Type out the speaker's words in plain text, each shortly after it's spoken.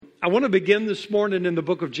I want to begin this morning in the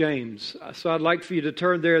book of James. So I'd like for you to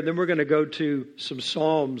turn there, and then we're going to go to some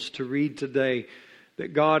Psalms to read today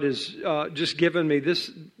that God has just given me.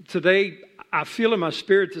 This today, I feel in my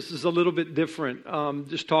spirit this is a little bit different.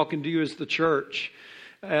 Just talking to you as the church.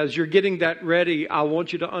 As you're getting that ready, I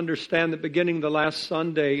want you to understand that beginning the last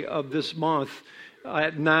Sunday of this month,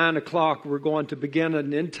 at 9 o'clock, we're going to begin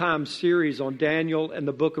an end time series on Daniel and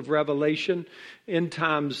the book of Revelation. End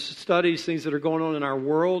times studies, things that are going on in our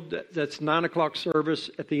world. That's 9 o'clock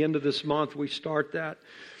service. At the end of this month, we start that.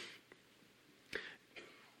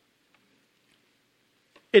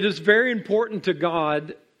 It is very important to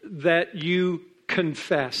God that you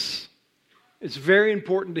confess. It's very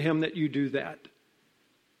important to Him that you do that.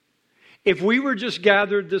 If we were just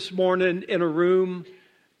gathered this morning in a room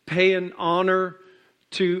paying honor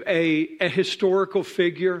to a historical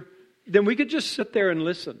figure, then we could just sit there and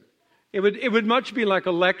listen. It would much be like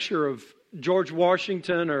a lecture of George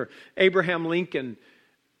Washington or Abraham Lincoln.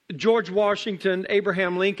 George Washington,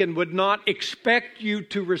 Abraham Lincoln would not expect you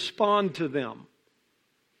to respond to them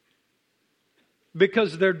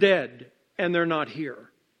because they're dead and they're not here.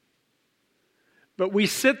 But we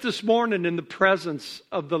sit this morning in the presence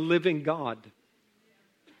of the living God,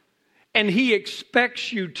 and He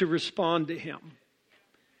expects you to respond to Him.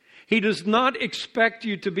 He does not expect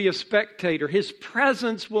you to be a spectator. His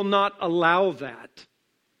presence will not allow that.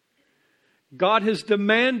 God has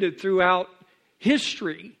demanded throughout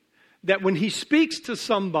history that when He speaks to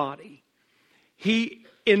somebody, He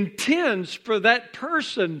intends for that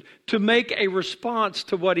person to make a response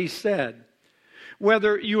to what He said.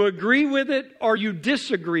 Whether you agree with it or you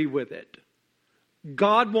disagree with it,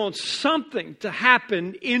 God wants something to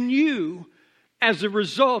happen in you as a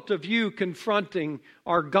result of you confronting,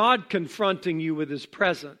 or God confronting you with His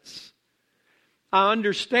presence. I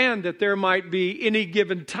understand that there might be any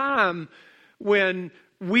given time when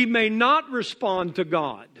we may not respond to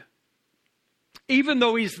God, even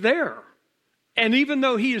though He's there. And even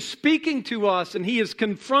though He is speaking to us and He is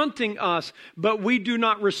confronting us, but we do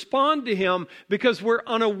not respond to Him because we're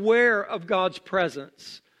unaware of God's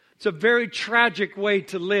presence. It's a very tragic way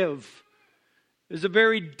to live. It's a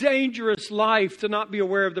very dangerous life to not be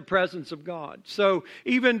aware of the presence of God. So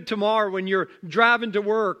even tomorrow when you're driving to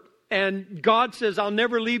work and God says, I'll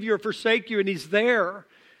never leave you or forsake you, and He's there,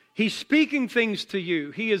 He's speaking things to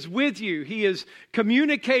you. He is with you. He is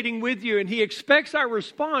communicating with you, and He expects our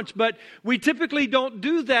response. But we typically don't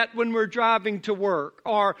do that when we're driving to work,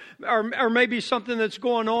 or maybe something that's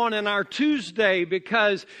going on in our Tuesday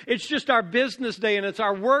because it's just our business day and it's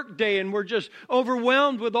our work day, and we're just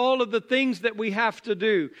overwhelmed with all of the things that we have to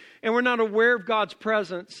do, and we're not aware of God's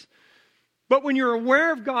presence. But when you're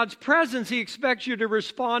aware of God's presence, He expects you to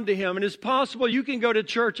respond to Him. And it's possible you can go to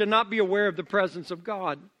church and not be aware of the presence of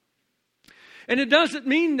God. And it doesn't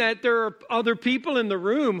mean that there are other people in the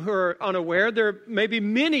room who are unaware. There may be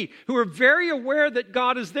many who are very aware that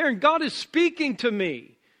God is there and God is speaking to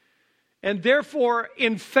me. And therefore,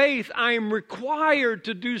 in faith, I am required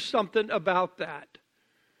to do something about that.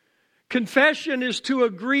 Confession is to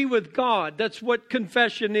agree with God. That's what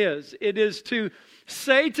confession is. It is to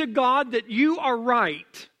say to God that you are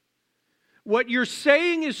right. What you're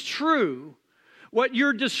saying is true. What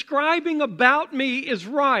you're describing about me is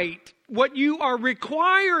right. What you are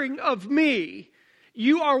requiring of me,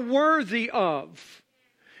 you are worthy of.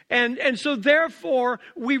 And so therefore,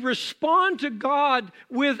 we respond to God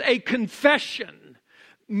with a confession.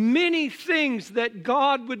 Many things that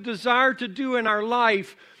God would desire to do in our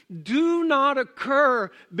life do not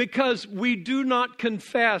occur because we do not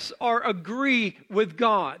confess or agree with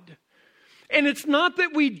God. And it's not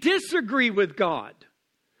that we disagree with God,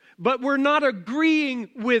 but we're not agreeing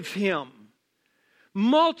with Him.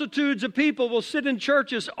 Multitudes of people will sit in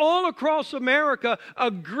churches all across America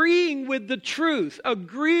agreeing with the truth,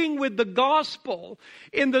 agreeing with the gospel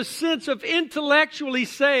in the sense of intellectually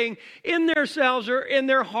saying in themselves or in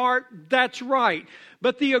their heart, that's right.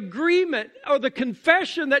 But the agreement or the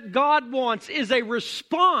confession that God wants is a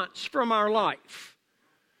response from our life.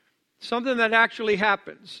 Something that actually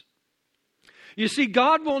happens. You see,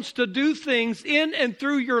 God wants to do things in and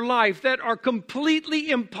through your life that are completely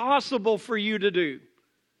impossible for you to do.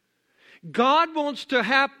 God wants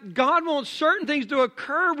certain things to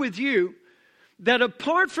occur with you that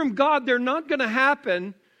apart from God, they're not going to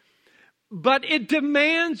happen, but it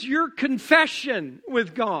demands your confession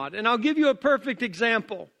with God. And I'll give you a perfect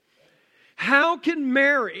example. How can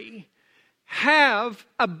Mary have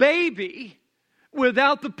a baby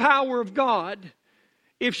without the power of God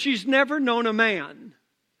if she's never known a man?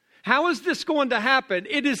 How is this going to happen?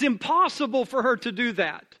 It is impossible for her to do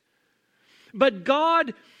that. But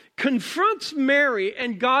God confronts Mary,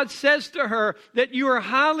 and God says to her that you are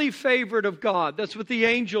highly favored of God. That's what the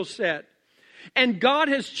angel said. And God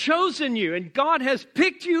has chosen you, and God has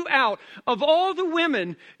picked you out. Of all the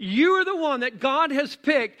women, you are the one that God has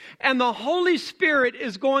picked, and the Holy Spirit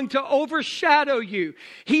is going to overshadow you.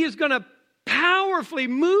 He is going to powerfully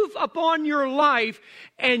move upon your life,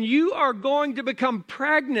 and you are going to become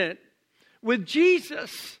pregnant with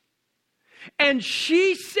Jesus. And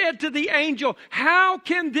she said to the angel, how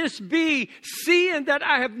can this be, seeing that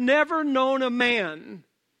I have never known a man?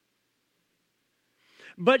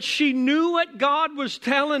 But she knew what God was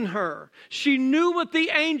telling her. She knew what the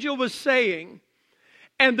angel was saying.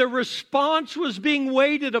 And the response was being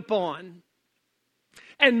waited upon.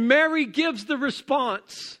 And Mary gives the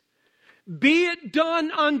response, be it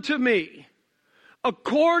done unto me,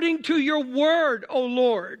 according to your word, O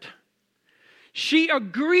Lord. She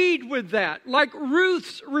agreed with that. Like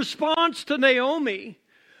Ruth's response to Naomi,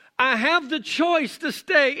 I have the choice to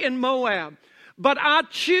stay in Moab. But I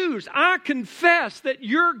choose, I confess that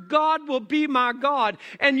your God will be my God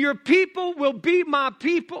and your people will be my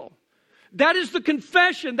people. That is the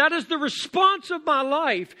confession. That is the response of my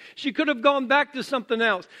life. She could have gone back to something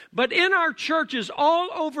else. But in our churches all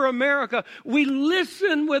over America, we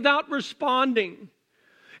listen without responding.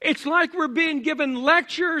 It's like we're being given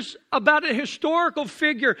lectures about a historical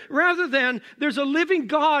figure rather than there's a living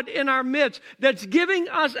God in our midst that's giving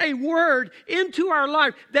us a word into our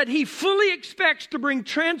life that He fully expects to bring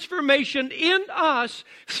transformation in us,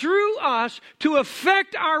 through us, to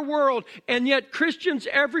affect our world. And yet Christians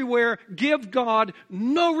everywhere give God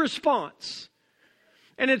no response.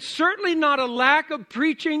 And it's certainly not a lack of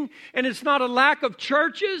preaching, and it's not a lack of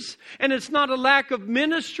churches, and it's not a lack of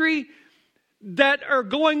ministry that are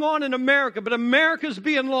going on in America, but America's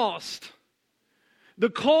being lost.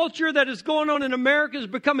 The culture that is going on in America is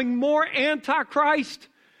becoming more anti-Christ.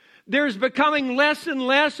 There's becoming less and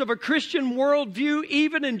less of a Christian worldview,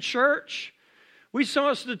 even in church. We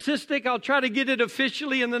saw a statistic. I'll try to get it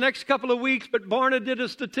officially in the next couple of weeks, but Barna did a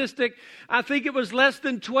statistic. I think it was less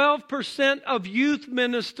than 12% of youth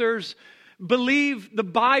ministers believe the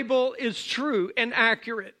Bible is true and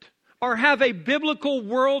accurate, or have a biblical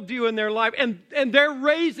worldview in their life, and they're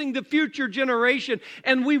raising the future generation.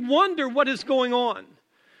 And we wonder what is going on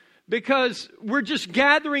because we're just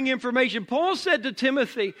gathering information. Paul said to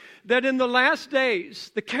Timothy that in the last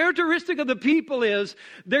days, the characteristic of the people is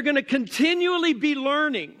they're going to continually be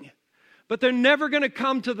learning, but they're never going to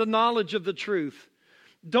come to the knowledge of the truth.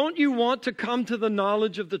 Don't you want to come to the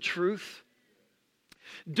knowledge of the truth?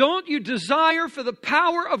 Don't you desire for the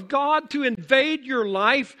power of God to invade your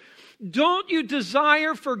life? Don't you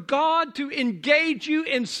desire for God to engage you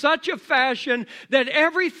in such a fashion that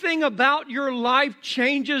everything about your life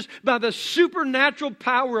changes by the supernatural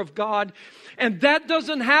power of God? And that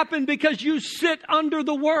doesn't happen because you sit under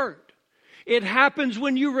the Word. It happens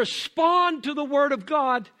when you respond to the Word of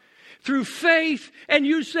God through faith and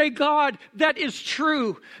you say, God, that is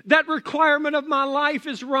true. That requirement of my life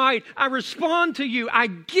is right. I respond to you. I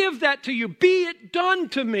give that to you. Be it done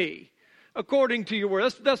to me according to your word.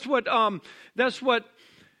 That's what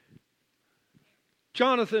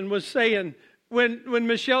Jonathan was saying when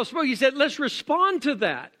Michelle spoke. He said, let's respond to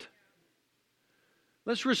that.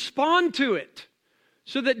 Let's respond to it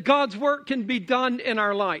so that God's work can be done in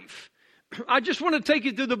our life. I just want to take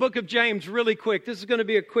you through the book of James really quick. This is going to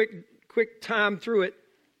be a quick time through it.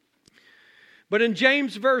 But in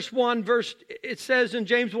James it says in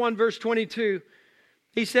James 1 verse 22,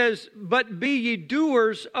 he says, but be ye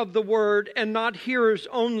doers of the word and not hearers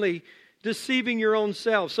only, deceiving your own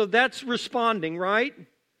selves. So that's responding, right?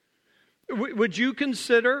 Would you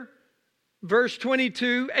consider verse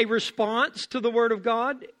 22 a response to the word of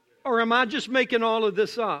God? Or am I just making all of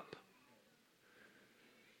this up?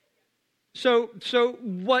 So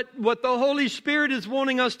what the Holy Spirit is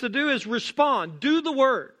wanting us to do is respond. Do the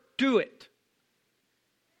word. Do it.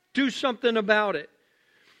 Do something about it.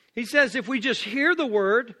 He says if we just hear the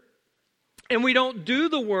word and we don't do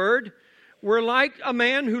the word, we're like a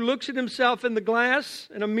man who looks at himself in the glass,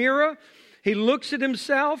 in a mirror. He looks at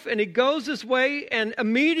himself and he goes his way and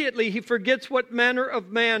immediately he forgets what manner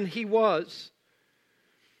of man he was.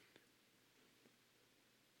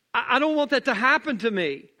 I don't want that to happen to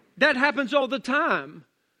me. That happens all the time.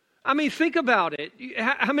 I mean, think about it.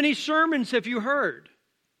 How many sermons have you heard?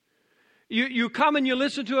 You come and you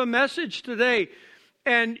listen to a message today,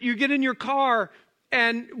 and you get in your car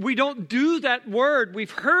and we don't do that word. We've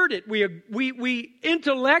heard it. We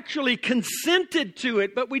intellectually consented to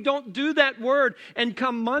it, but we don't do that word. And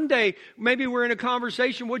come Monday, maybe we're in a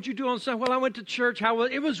conversation. What'd you do on Sunday? Well, I went to church.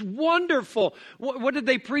 It was wonderful. What did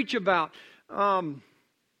they preach about?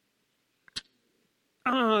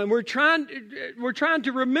 We're trying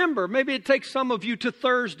to remember. Maybe it takes some of you to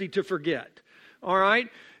Thursday to forget. All right?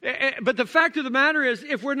 But the fact of the matter is,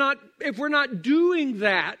 if we're not doing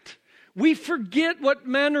that, we forget what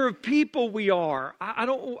manner of people we are.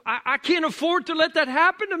 I can't afford to let that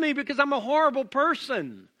happen to me because I'm a horrible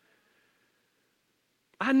person.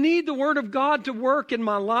 I need the Word of God to work in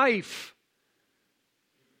my life.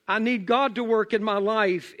 I need God to work in my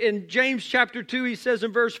life. In James chapter 2, he says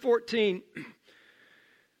in verse 14,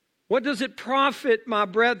 "What does it profit, my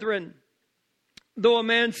brethren, though a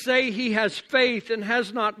man say he has faith and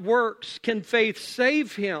has not works? Can faith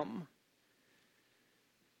save him?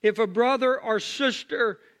 If a brother or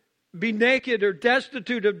sister be naked or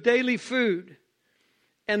destitute of daily food,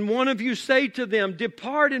 and one of you say to them,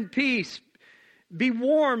 'Depart in peace, be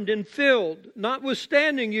warmed and filled,'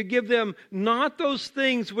 notwithstanding you give them not those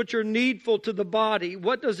things which are needful to the body,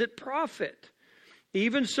 what does it profit?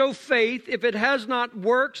 Even so faith, if it has not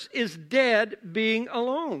works, is dead, being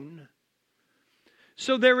alone."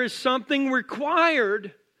 So there is something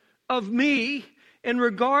required of me in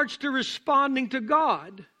regards to responding to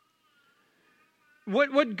God.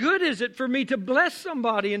 What good is it for me to bless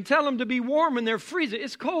somebody and tell them to be warm and they're freezing?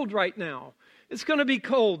 It's cold right now. It's going to be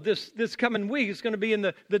cold this coming week. It's going to be in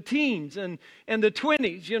the teens and the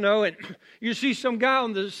 20s, you know. And you see some guy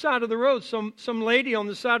on the side of the road, some lady on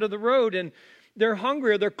the side of the road, and they're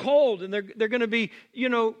hungry or they're cold, and they're going to be, you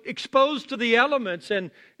know, exposed to the elements. And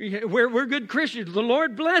we're good Christians. The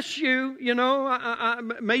Lord bless you, you know.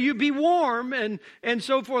 May you be warm and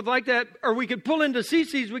so forth like that. Or we could pull into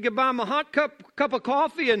CC's. We could buy them a hot cup of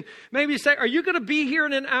coffee and maybe say, "Are you going to be here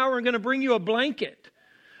in an hour? I'm going to bring you a blanket."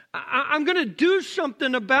 I'm going to do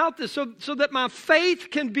something about this so that my faith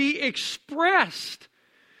can be expressed.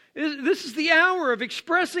 This is the hour of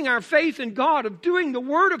expressing our faith in God, of doing the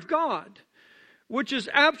Word of God, which is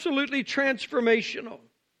absolutely transformational.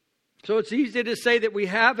 So it's easy to say that we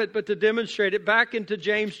have it, but to demonstrate it, back into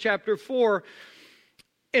James chapter 4,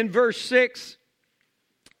 in verse 6,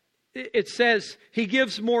 it says, He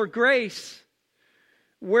gives more grace.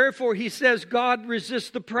 Wherefore he says, God resists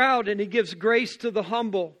the proud and He gives grace to the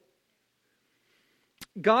humble.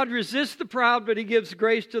 God resists the proud, but He gives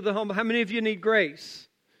grace to the humble. How many of you need grace?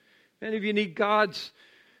 Many of you need God's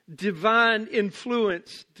divine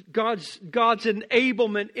influence, God's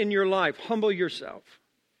enablement in your life. Humble yourself.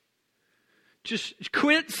 Just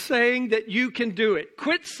quit saying that you can do it.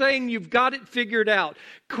 Quit saying you've got it figured out.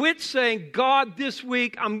 Quit saying, God, this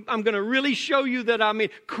week I'm going to really show you that I mean.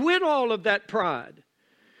 Quit all of that pride.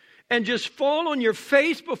 And just fall on your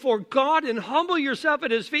face before God and humble yourself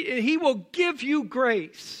at His feet, and He will give you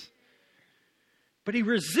grace. But He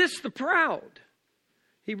resists the proud.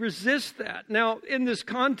 He resists that. Now, in this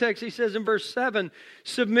context, he says in verse 7,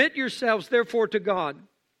 "Submit yourselves, therefore, to God.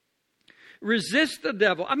 Resist the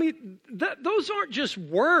devil." I mean, those aren't just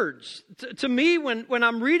words. To me, when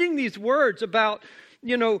I'm reading these words about,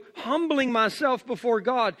 you know, humbling myself before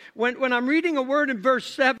God, when I'm reading a word in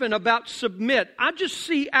verse 7 about submit, I just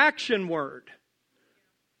see action word.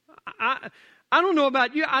 I don't know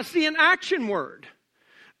about you. I see an action word.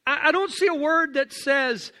 I don't see a word that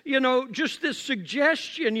says, you know, just this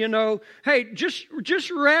suggestion, you know, hey, just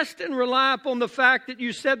rest and rely upon the fact that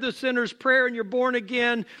you said the sinner's prayer and you're born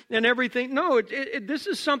again and everything. No, this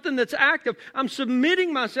is something that's active. I'm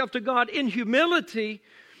submitting myself to God in humility.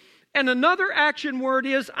 And another action word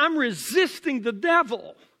is I'm resisting the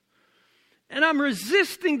devil. And I'm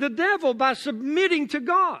resisting the devil by submitting to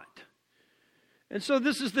God. And so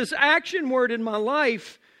this is this action word in my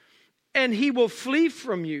life. And he will flee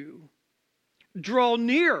from you. Draw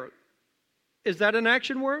near. Is that an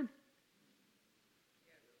action word?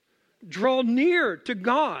 Draw near to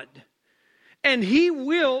God. And He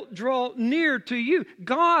will draw near to you.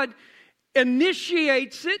 God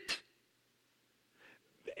initiates it.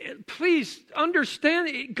 Please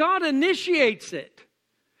understand, God initiates it.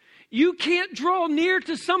 You can't draw near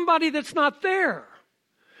to somebody that's not there.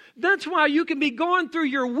 That's why you can be going through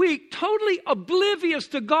your week totally oblivious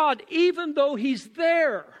to God, even though He's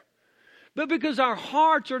there. But because our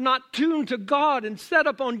hearts are not tuned to God and set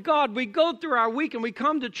up on God, we go through our week and we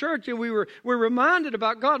come to church and we're reminded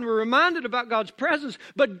about God and we're reminded about God's presence.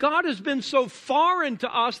 But God has been so foreign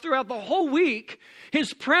to us throughout the whole week.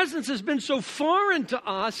 His presence has been so foreign to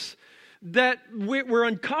us that we're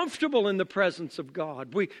uncomfortable in the presence of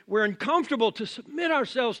God. We're uncomfortable to submit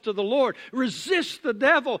ourselves to the Lord. Resist the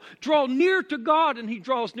devil. Draw near to God and He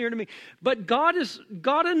draws near to me. But God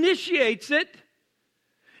initiates it,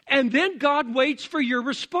 and then God waits for your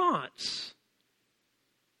response.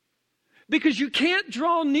 Because you can't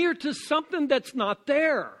draw near to something that's not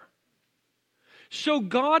there. So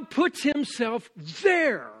God puts himself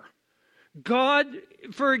there. God,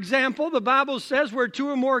 for example, the Bible says where two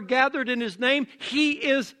or more are gathered in his name, he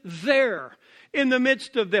is there in the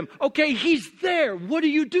midst of them. Okay, he's there. What do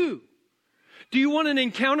you do? Do you want an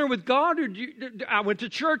encounter with God? Or I went to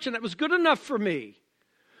church and that was good enough for me.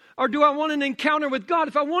 Or do I want an encounter with God?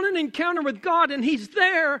 If I want an encounter with God and he's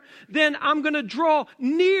there, then I'm going to draw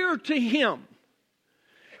near to him.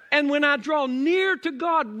 And when I draw near to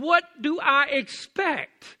God, what do I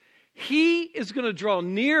expect? He is going to draw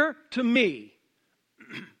near to me.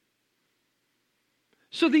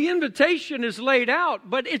 So the invitation is laid out,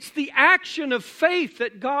 but it's the action of faith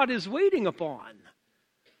that God is waiting upon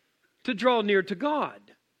to draw near to God.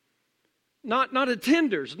 Not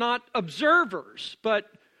attenders, not observers, but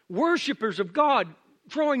worshipers of God,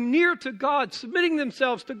 drawing near to God, submitting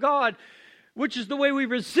themselves to God, which is the way we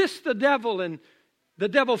resist the devil, and the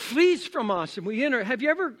devil flees from us and we enter. Have you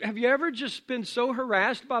ever just been so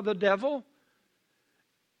harassed by the devil?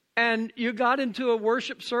 And you got into a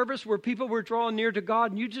worship service where people were drawing near to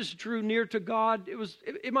God and you just drew near to God.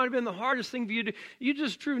 It might have been the hardest thing for you to do. You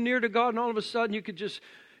just drew near to God and all of a sudden you could just,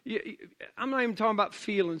 I'm not even talking about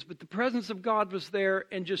feelings, but the presence of God was there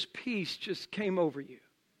and just peace just came over you.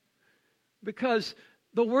 Because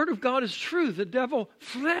the word of God is true. The devil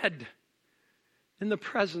fled in the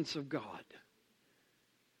presence of God.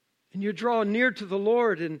 And you're drawing near to the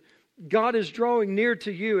Lord and God is drawing near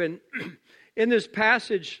to you. And in this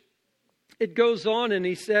passage, it goes on and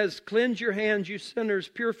he says, cleanse your hands, you sinners,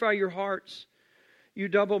 purify your hearts, you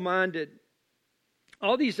double-minded.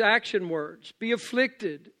 All these action words, be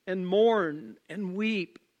afflicted and mourn and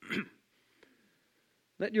weep.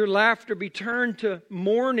 Let your laughter be turned to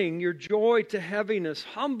mourning, your joy to heaviness.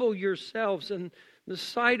 Humble yourselves in the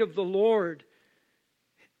sight of the Lord.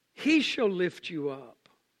 He shall lift you up.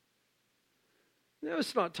 No,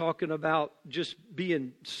 it's not talking about just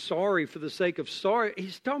being sorry for the sake of sorry.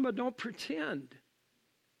 He's talking about don't pretend.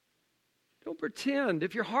 Don't pretend.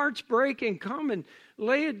 If your heart's breaking, come and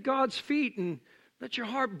lay at God's feet and let your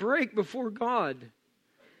heart break before God.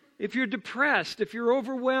 If you're depressed, if you're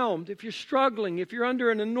overwhelmed, if you're struggling, if you're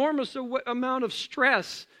under an enormous amount of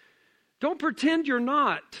stress, don't pretend you're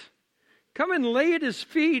not. Come and lay at his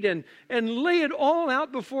feet and lay it all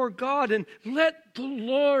out before God and let the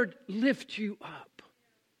Lord lift you up.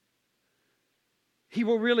 He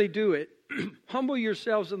will really do it. Humble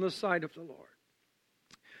yourselves in the sight of the Lord.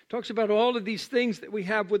 Talks about all of these things that we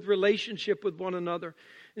have with relationship with one another.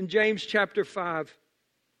 In James chapter 5,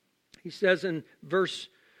 he says in verse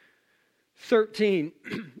 13,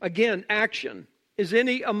 again, action. Is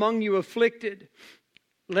any among you afflicted?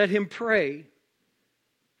 Let him pray.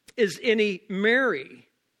 Is any merry?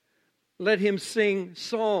 Let him sing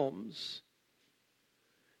psalms.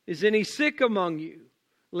 Is any sick among you?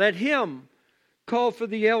 Let him call for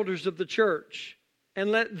the elders of the church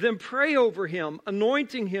and let them pray over him,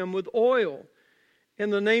 anointing him with oil in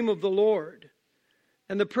the name of the Lord.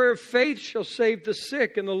 And the prayer of faith shall save the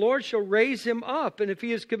sick, and the Lord shall raise him up. And if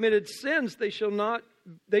he has committed sins, they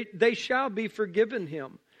shall be forgiven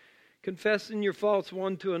him. Confessing your faults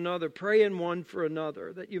one to another, praying one for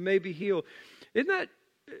another, that you may be healed. Isn't that,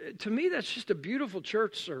 to me, that's just a beautiful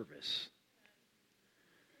church service.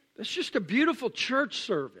 That's just a beautiful church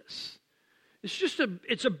service.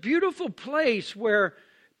 It's a beautiful place where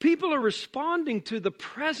people are responding to the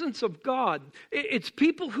presence of God. It's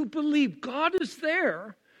people who believe God is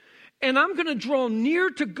there, and I'm going to draw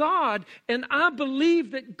near to God, and I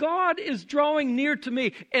believe that God is drawing near to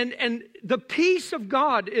me. And the peace of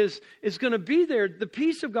God is going to be there. The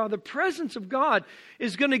peace of God, the presence of God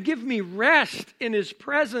is going to give me rest in his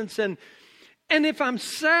presence. And if I'm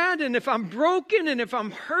sad and if I'm broken and if I'm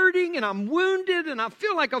hurting and I'm wounded and I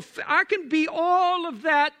feel like I can be all of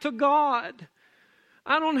that to God.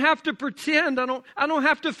 I don't have to pretend. I don't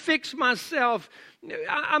have to fix myself.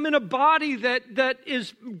 I'm in a body that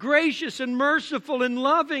is gracious and merciful and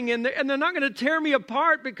loving, and they're not going to tear me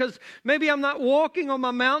apart because maybe I'm not walking on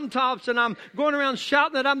my mountaintops and I'm going around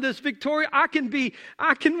shouting that I'm this victorious. I can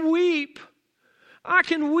weep. I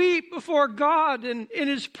can weep before God and in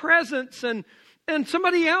his presence, and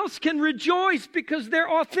somebody else can rejoice because they're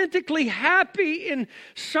authentically happy, and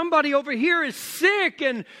somebody over here is sick,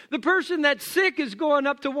 and the person that's sick is going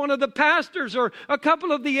up to one of the pastors or a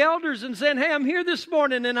couple of the elders and saying, hey, I'm here this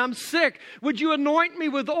morning and I'm sick. Would you anoint me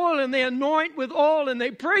with oil? And they anoint with oil and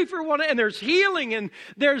they pray for one, and there's healing and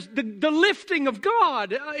there's the lifting of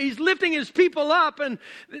God. He's lifting his people up, and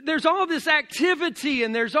there's all this activity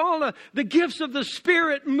and there's all the gifts of the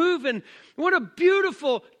Spirit moving. What a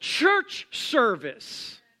beautiful church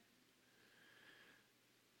service.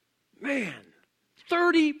 Man,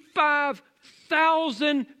 35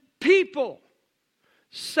 3,000 people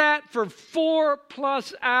sat for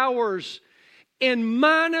 4+ hours in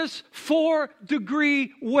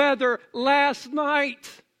 -4-degree weather last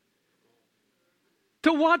night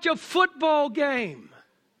to watch a football game.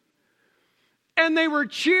 And they were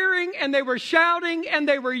cheering, and they were shouting, and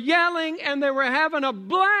they were yelling, and they were having a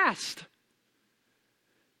blast.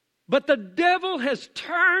 But the devil has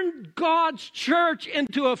turned God's church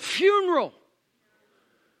into a funeral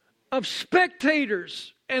of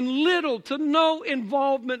spectators and little to no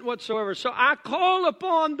involvement whatsoever. So I call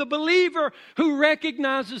upon the believer who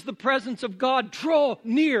recognizes the presence of God. Draw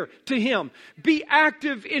near to Him. Be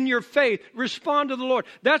active in your faith. Respond to the Lord.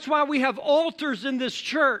 That's why we have altars in this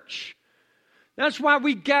church. That's why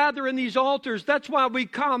we gather in these altars. That's why we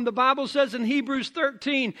come. The Bible says in Hebrews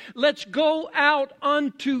 13, let's go out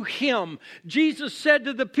unto Him. Jesus said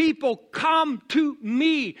to the people, come to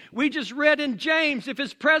me. We just read in James, if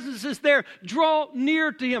His presence is there, draw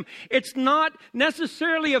near to Him. It's not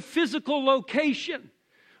necessarily a physical location,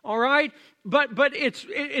 all right? But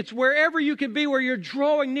it's wherever you can be, where you're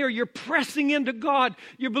drawing near, you're pressing into God,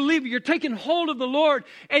 you're believing, you're taking hold of the Lord,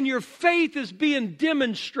 and your faith is being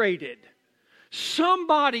demonstrated.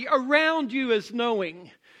 Somebody around you is knowing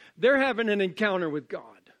they're having an encounter with God.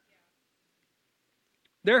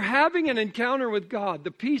 They're having an encounter with God.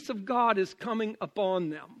 The peace of God is coming upon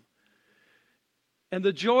them. And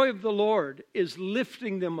the joy of the Lord is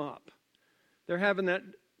lifting them up. They're having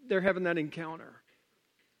that encounter.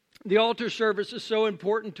 The altar service is so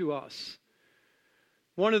important to us.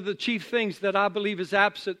 One of the chief things that I believe is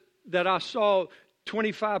absent that I saw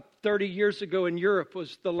 25, 30 years ago in Europe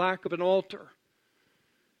was the lack of an altar.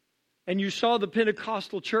 And you saw the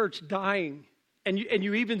Pentecostal church dying. And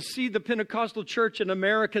you even see the Pentecostal church in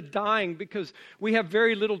America dying because we have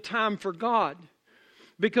very little time for God.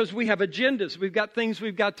 Because we have agendas. We've got things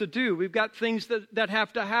we've got to do. We've got things that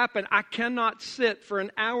have to happen. I cannot sit for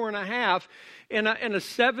an hour and a half in a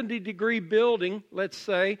 70-degree building, let's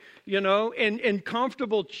say, in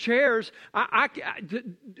comfortable chairs.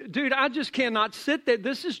 Dude, I just cannot sit there.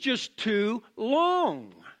 This is just too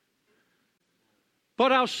long.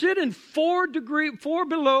 But I'll sit in 4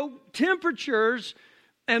 below temperatures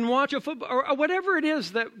and watch a football or whatever it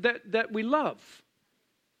is that we love.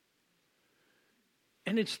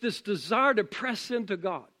 And it's this desire to press into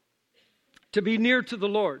God, to be near to the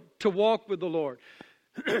Lord, to walk with the Lord.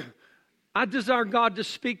 I desire God to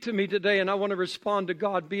speak to me today, and I want to respond to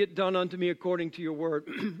God. Be it done unto me according to your word.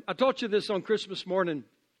 I taught you this on Christmas morning,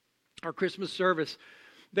 our Christmas service,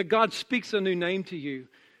 that God speaks a new name to you.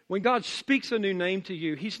 When God speaks a new name to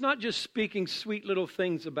you, He's not just speaking sweet little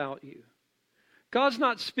things about you. God's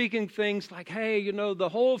not speaking things like, hey, the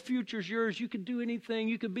whole future's yours. You can do anything.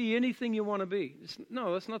 You can be anything you want to be.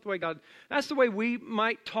 No, that's not the way God... That's the way we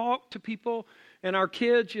might talk to people and our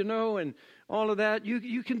kids, and all of that.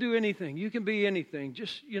 You can do anything. You can be anything.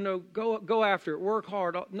 Just, go after it. Work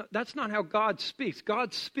hard. No, that's not how God speaks.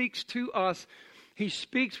 God speaks to us.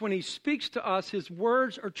 When He speaks to us, His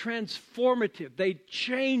words are transformative. They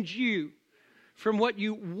change you from what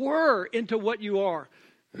you were into what you are.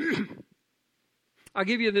 I'll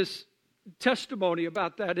give you this testimony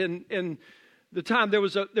about that. In the time there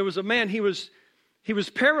was a man, he was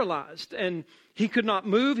paralyzed and he could not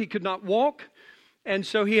move, he could not walk. And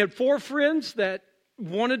so he had 4 friends that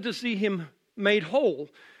wanted to see him made whole.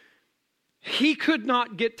 He could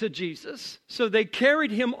not get to Jesus, so they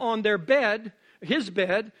carried him on his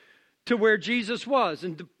bed, to where Jesus was.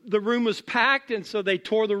 And the room was packed, and so they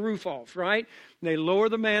tore the roof off, right? And they lower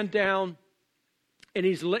the man down, and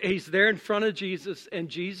he's there in front of Jesus, and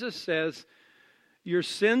Jesus says, your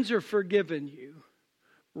sins are forgiven you.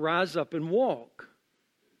 Rise up and walk.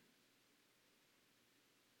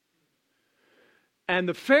 And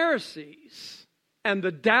the Pharisees and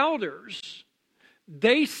the doubters,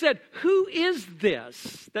 they said, who is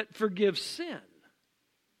this that forgives sin?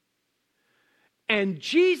 And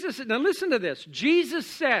Jesus, now listen to this. Jesus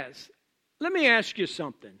says, let me ask you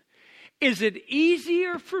something. Is it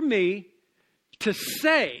easier for me to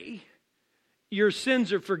say your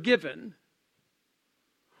sins are forgiven,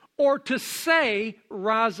 or to say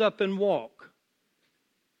rise up and walk?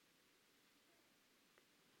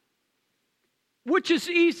 Which is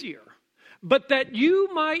easier? But that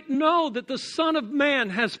you might know that the Son of Man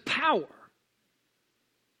has power.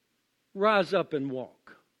 Rise up and walk.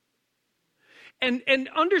 And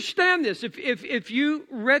understand this, if you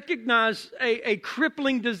recognize a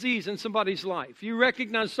crippling disease in somebody's life, you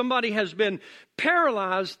recognize somebody has been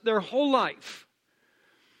paralyzed their whole life,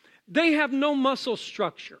 they have no muscle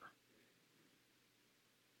structure.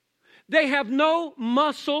 They have no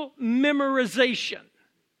muscle memorization.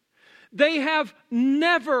 They have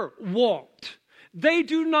never walked. They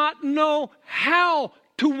do not know how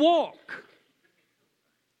to walk.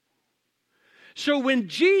 So when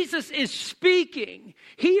Jesus is speaking,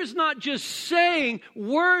 He is not just saying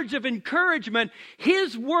words of encouragement.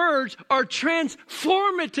 His words are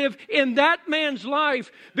transformative in that man's life,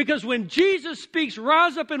 because when Jesus speaks,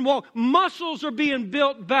 rise up and walk, muscles are being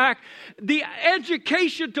built back. The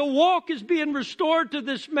education to walk is being restored to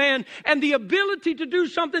this man, and the ability to do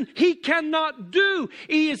something he cannot do.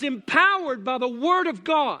 He is empowered by the Word of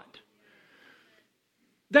God.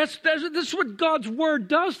 That's what God's Word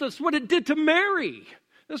does. That's what it did to Mary.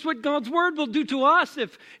 That's what God's Word will do to us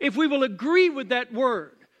if we will agree with that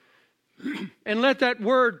Word. And let that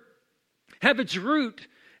Word have its root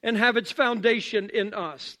and have its foundation in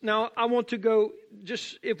us. Now, I want to go,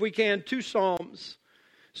 just if we can, to Psalms.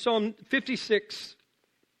 Psalm 56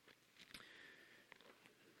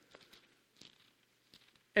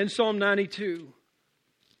 and Psalm 92.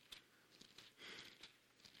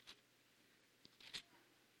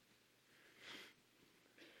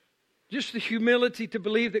 Just the humility to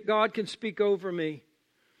believe that God can speak over me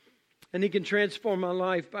and He can transform my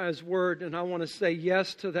life by His Word. And I want to say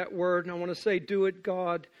yes to that Word. And I want to say, do it,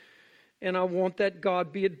 God. And I want that,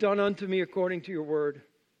 God, be it done unto me according to your Word.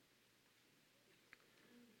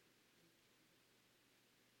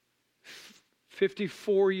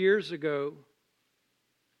 54 years ago,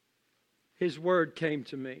 His Word came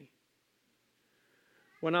to me.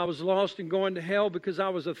 When I was lost and going to hell because I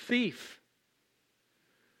was a thief.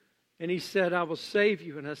 And He said, I will save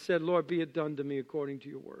you. And I said, Lord, be it done to me according to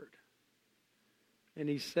your word. And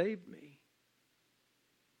He saved me.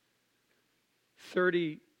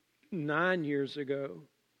 39 years ago,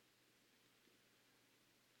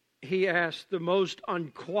 He asked the most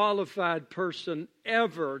unqualified person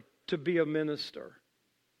ever to be a minister.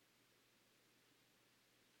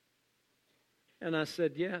 And I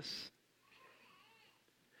said, yes.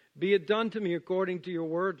 Be it done to me according to your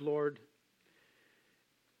word, Lord.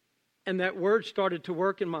 And that word started to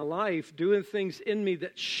work in my life, doing things in me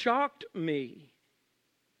that shocked me.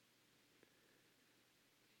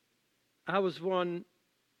 I was one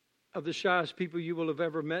of the shyest people you will have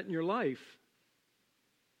ever met in your life.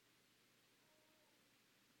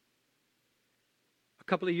 A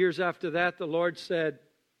couple of years after that, the Lord said,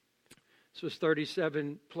 this was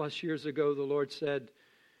 37 plus years ago, the Lord said,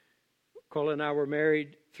 Carla and I were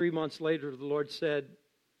married. 3 months later, the Lord said,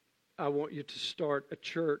 I want you to start a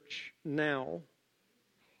church now.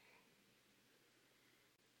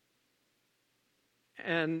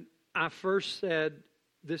 And I first said,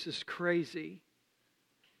 this is crazy.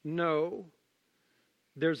 No,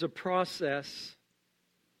 there's a process.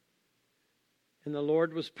 And the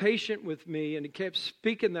Lord was patient with me, and He kept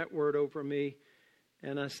speaking that word over me.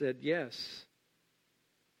 And I said, yes.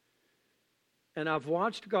 And I've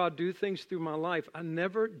watched God do things through my life I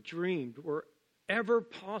never dreamed were ever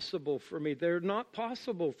possible for me. They're not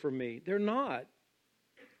possible for me. They're not.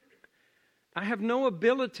 I have no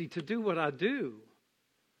ability to do what I do.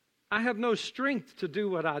 I have no strength to do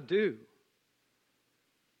what I do.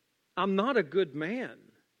 I'm not a good man.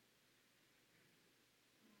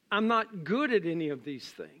 I'm not good at any of these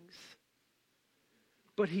things.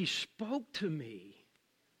 But He spoke to me.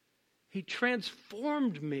 He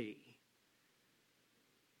transformed me.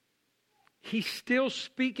 He's still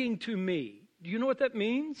speaking to me. Do you know what that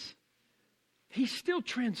means? He's still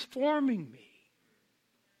transforming me.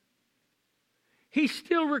 He's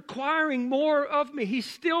still requiring more of me. He's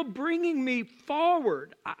still bringing me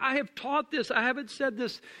forward. I have taught this. I haven't said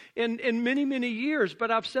this in many, many years,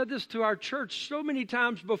 but I've said this to our church so many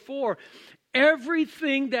times before.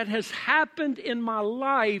 Everything that has happened in my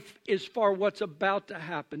life is for what's about to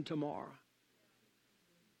happen tomorrow.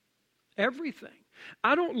 Everything.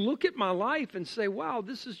 I don't look at my life and say, wow,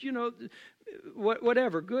 this is,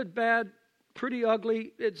 whatever, good, bad, pretty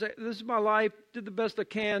ugly. This is my life. Did the best I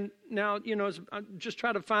can. Now, I just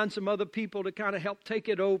try to find some other people to kind of help take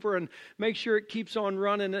it over and make sure it keeps on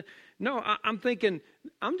running. No, I'm thinking,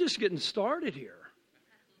 I'm just getting started here.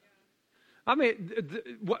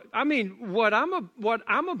 What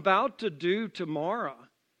I'm about to do tomorrow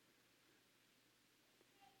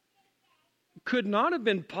could not have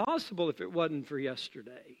been possible if it wasn't for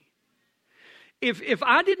yesterday. If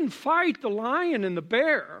I didn't fight the lion and the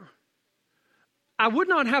bear, I would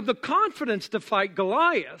not have the confidence to fight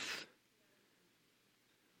Goliath.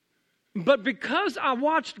 But because I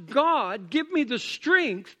watched God give me the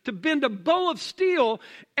strength to bend a bow of steel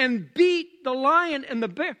and beat the lion and the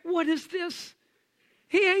bear. What is this?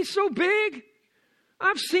 He ain't so big.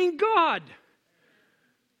 I've seen God.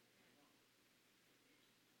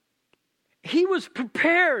 He was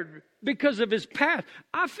prepared because of his past.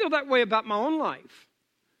 I feel that way about my own life.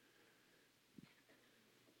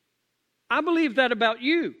 I believe that about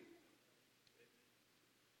you.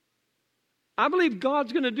 I believe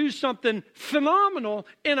God's going to do something phenomenal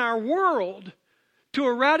in our world to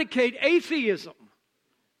eradicate atheism.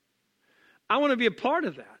 I want to be a part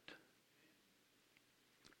of that.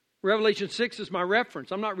 Revelation 6 is my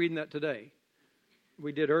reference. I'm not reading that today.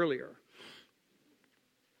 We did earlier.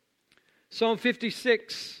 Psalm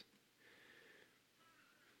 56.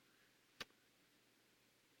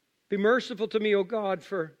 Be merciful to me, O God,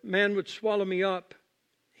 for man would swallow me up.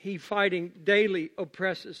 He fighting daily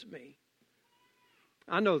oppresses me.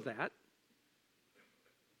 I know that.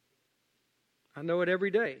 I know it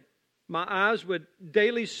every day. My eyes would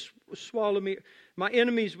daily swallow me. My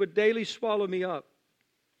enemies would daily swallow me up.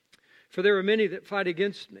 For there are many that fight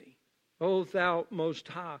against me. O thou most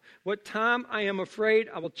high. What time I am afraid,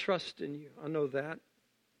 I will trust in you. I know that.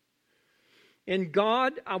 In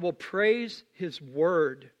God, I will praise his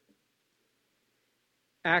word.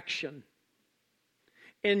 Action.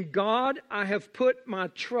 In God, I have put my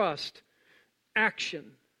trust.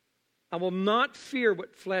 Action. I will not fear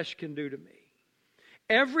what flesh can do to me.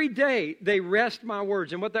 Every day they rest my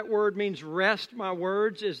words. And what that word means, rest my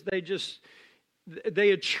words, is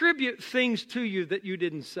they attribute things to you that you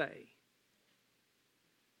didn't say.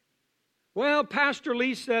 Well, Pastor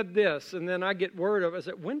Lee said this, and then I get word of it. I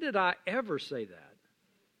said, when did I ever say that?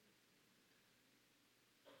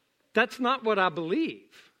 That's not what I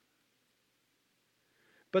believe.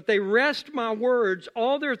 But they rest my words.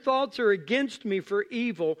 All their thoughts are against me for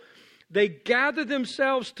evil. They gather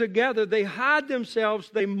themselves together. They hide themselves.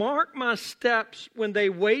 They mark my steps when they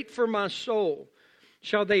wait for my soul.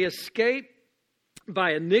 Shall they escape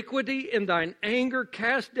by iniquity in thine anger?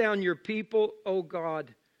 Cast down your people, O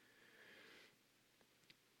God.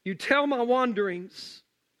 You tell my wanderings.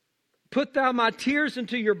 Put thou my tears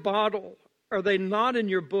into your bottle. Are they not in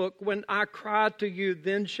your book? When I cry to you,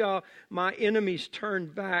 then shall my enemies turn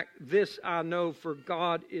back. This I know, for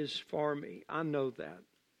God is for me. I know that.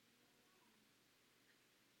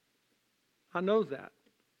 I know that.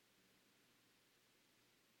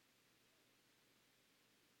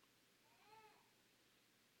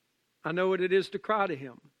 I know what it is to cry to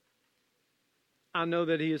him. I know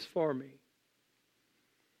that he is for me.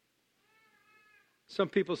 Some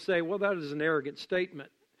people say, well, that is an arrogant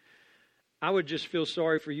statement. I would just feel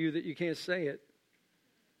sorry for you that you can't say it.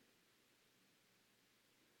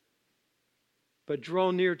 But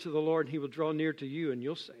draw near to the Lord, and he will draw near to you, and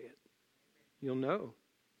you'll say it. You'll know.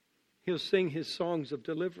 He'll sing his songs of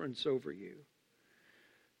deliverance over you.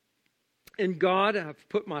 In God, I've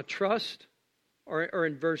put my trust. Or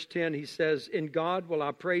in verse 10, he says, in God will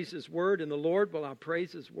I praise his word. In the Lord will I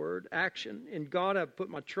praise his word. Action. In God I've put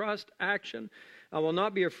my trust. Action. I will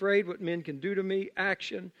not be afraid what men can do to me.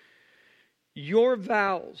 Action. Your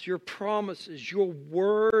vows, your promises, your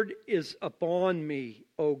word is upon me,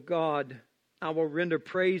 O God. I will render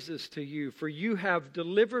praises to you. For you have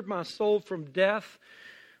delivered my soul from death.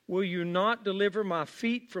 Will you not deliver my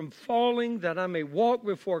feet from falling, that I may walk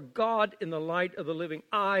before God in the light of the living?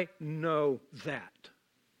 I know that.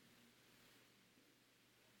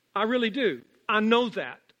 I really do. I know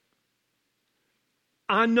that.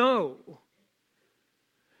 I know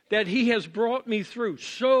that he has brought me through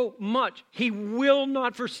so much. He will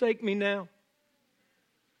not forsake me now.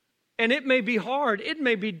 And it may be hard. It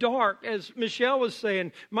may be dark. As Michelle was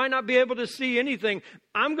saying, might not be able to see anything.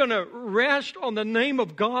 I'm going to rest on the name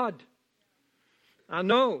of God. I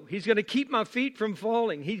know he's going to keep my feet from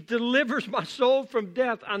falling. He delivers my soul from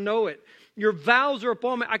death. I know it. Your vows are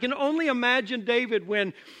upon me. I can only imagine David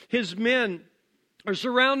when his men are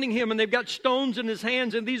surrounding him and they've got stones in his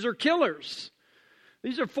hands, and these are killers.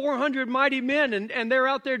 These are 400 mighty men, and they're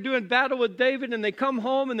out there doing battle with David, and they come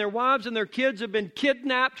home and their wives and their kids have been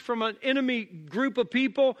kidnapped from an enemy group of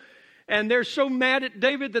people, and they're so mad at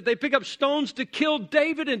David that they pick up stones to kill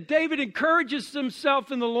David, and David encourages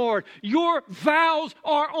himself in the Lord. Your vows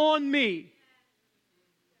are on me.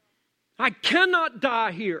 I cannot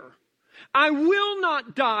die here. I will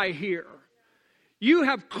not die here. You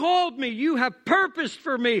have called me. You have purposed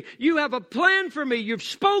for me. You have a plan for me. You've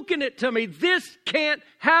spoken it to me. This can't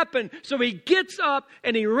happen. So he gets up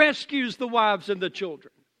and he rescues the wives and the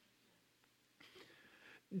children.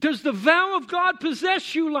 Does the vow of God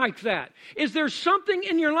possess you like that? Is there something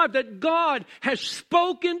in your life that God has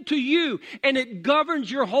spoken to you and it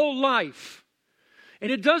governs your whole life? And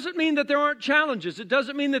it doesn't mean that there aren't challenges. It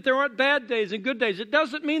doesn't mean that there aren't bad days and good days. It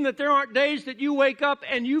doesn't mean that there aren't days that you wake up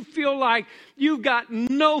and you feel like you've got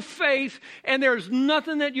no faith and there's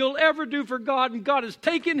nothing that you'll ever do for God. And God has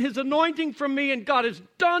taken His anointing from me and God is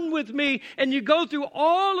done with me. And you go through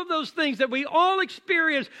all of those things that we all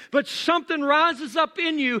experience, but something rises up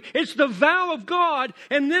in you. It's the vow of God,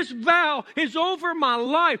 and this vow is over my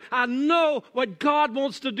life. I know what God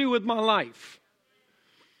wants to do with my life.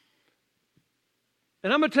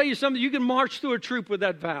 And I'm going to tell you something. You can march through a troop with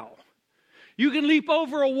that vow. You can leap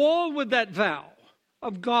over a wall with that vow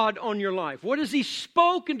of God on your life. What has He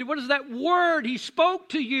spoken to? What is that word He spoke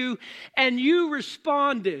to you and you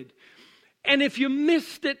responded? And if you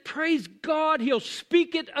missed it, praise God, He'll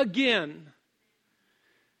speak it again.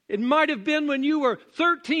 It might have been when you were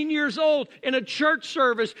 13 years old in a church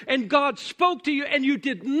service and God spoke to you and you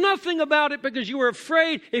did nothing about it because you were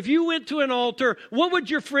afraid if you went to an altar, what would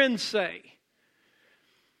your friends say?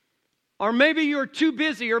 Or maybe you're too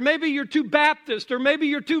busy, or maybe you're too Baptist, or maybe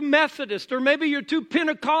you're too Methodist, or maybe you're too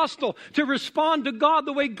Pentecostal to respond to God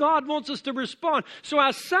the way God wants us to respond. So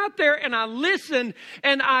I sat there and I listened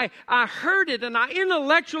and I heard it and I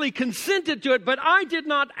intellectually consented to it, but I did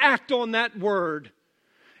not act on that word.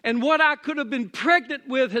 And what I could have been pregnant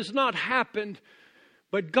with has not happened.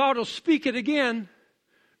 But God will speak it again.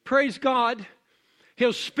 Praise God.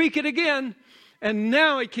 He'll speak it again. And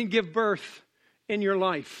now it can give birth in your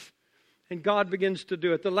life. And God begins to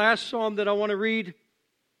do it. The last psalm that I want to read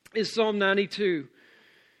is Psalm 92.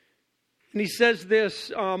 And he says this.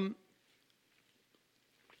 We're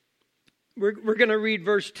going to read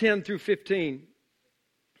verse 10 through 15.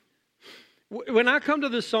 When I come to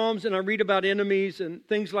the Psalms and I read about enemies and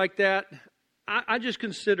things like that, I just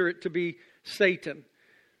consider it to be Satan.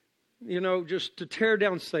 You know, just to tear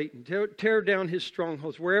down Satan, tear down his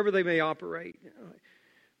strongholds, wherever they may operate.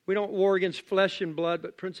 We don't war against flesh and blood,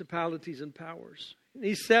 but principalities and powers.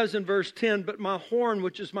 He says in verse 10, but my horn,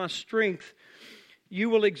 which is my strength, you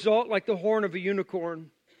will exalt like the horn of a unicorn.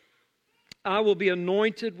 I will be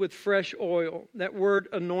anointed with fresh oil. That word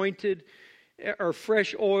anointed or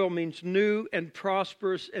fresh oil means new and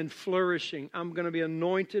prosperous and flourishing. I'm going to be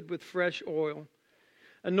anointed with fresh oil.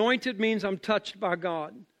 Anointed means I'm touched by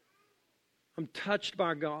God. I'm touched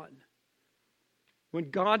by God. When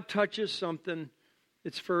God touches something,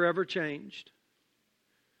 it's forever changed.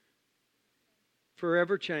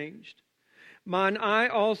 Forever changed. Mine eye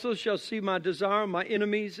also shall see my desire of my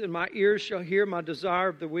enemies, and my ears shall hear my desire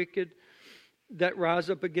of the wicked that rise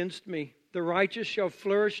up against me. The righteous shall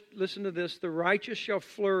flourish. Listen to this. The righteous shall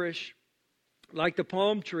flourish like the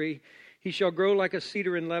palm tree. He shall grow like a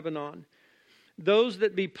cedar in Lebanon. Those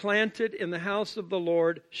that be planted in the house of the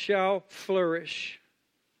Lord shall flourish.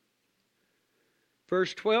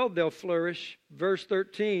 Verse 12, they'll flourish. Verse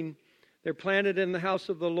 13, they're planted in the house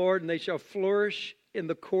of the Lord, and they shall flourish in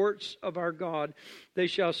the courts of our God. They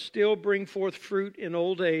shall still bring forth fruit in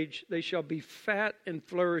old age. They shall be fat and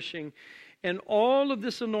flourishing. And all of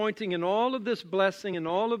this anointing and all of this blessing and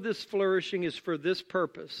all of this flourishing is for this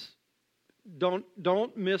purpose.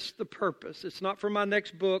 Don't miss the purpose. It's not for my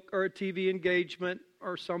next book or a TV engagement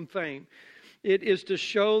or some fame. It is to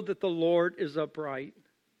show that the Lord is upright.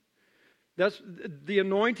 That's the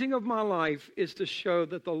anointing of my life, is to show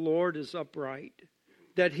that the Lord is upright,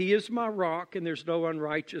 that He is my rock and there's no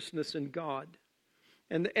unrighteousness in God.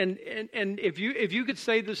 And if you could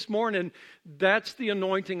say this morning, that's the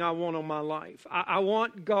anointing I want on my life. I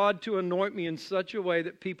want God to anoint me in such a way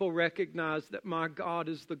that people recognize that my God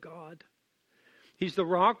is the God. He's the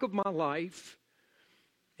rock of my life,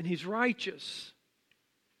 and He's righteous,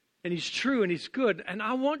 and He's true, and He's good. And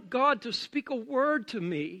I want God to speak a word to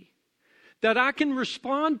me that I can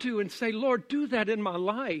respond to and say, Lord, do that in my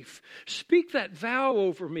life. Speak that vow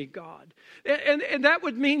over me, God. And that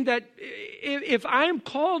would mean that if I am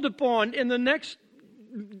called upon in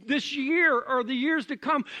this year or the years to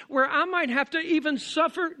come, where I might have to even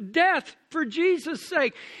suffer death for Jesus'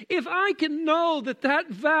 sake, if I can know that that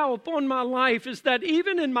vow upon my life is that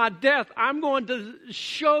even in my death, I'm going to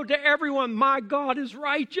show to everyone my God is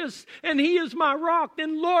righteous and He is my rock,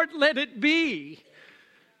 then Lord, let it be.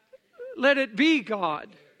 Let it be, God,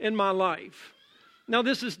 in my life. Now,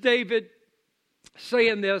 this is David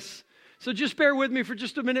saying this. So just bear with me for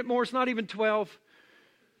just a minute more. It's not even 12.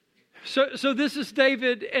 So this is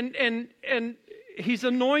David, and he's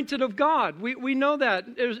anointed of God. We know that.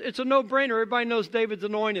 It's a no-brainer. Everybody knows David's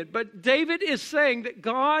anointed. But David is saying that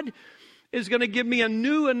God is going to give me a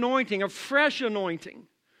new anointing, a fresh anointing.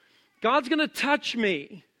 God's going to touch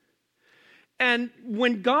me. And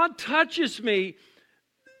when God touches me,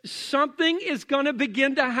 something is going to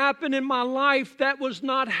begin to happen in my life that was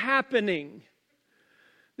not happening.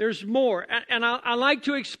 There's more. And I like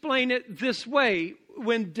to explain it this way.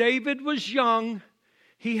 When David was young,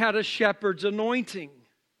 he had a shepherd's anointing.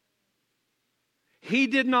 He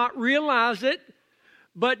did not realize it,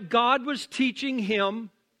 but God was teaching him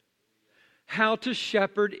how to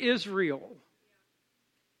shepherd Israel.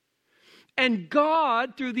 And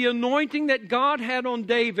God, through the anointing that God had on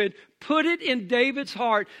David, put it in David's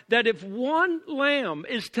heart that if one lamb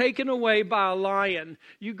is taken away by a lion,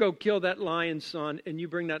 you go kill that lion, son, and you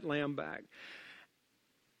bring that lamb back.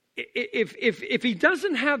 If he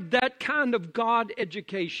doesn't have that kind of God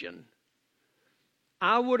education,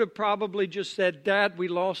 I would have probably just said, Dad, we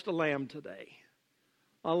lost a lamb today.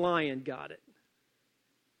 A lion got it.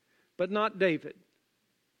 But not David.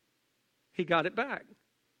 He got it back.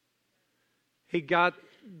 He got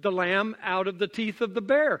the lamb out of the teeth of the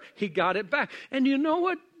bear. He got it back. And you know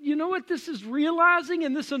what? You know what this is realizing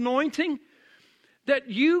in this anointing? That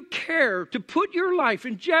you care to put your life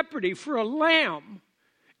in jeopardy for a lamb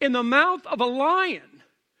in the mouth of a lion.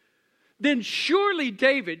 Then surely,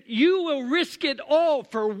 David, you will risk it all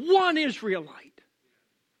for one Israelite.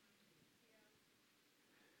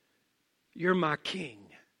 You're my king.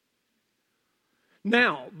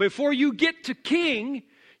 Now, before you get to king,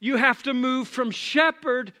 you have to move from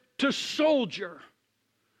shepherd to soldier.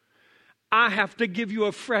 I have to give you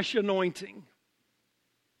a fresh anointing.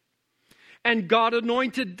 And God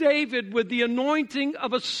anointed David with the anointing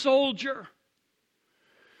of a soldier.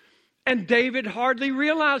 And David hardly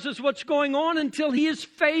realizes what's going on until he is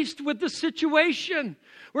faced with the situation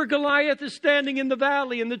where Goliath is standing in the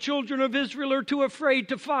valley and the children of Israel are too afraid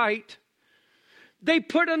to fight. They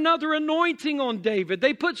put another anointing on David.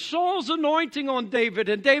 They put Saul's anointing on David.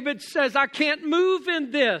 And David says, I can't move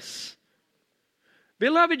in this.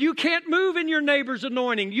 Beloved, you can't move in your neighbor's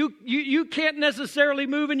anointing. You can't necessarily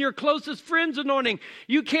move in your closest friend's anointing.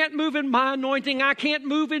 You can't move in my anointing. I can't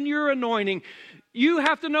move in your anointing. You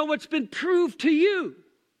have to know what's been proved to you.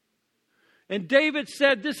 And David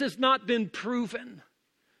said, this has not been proven.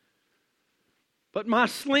 But my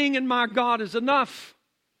sling and my God is enough.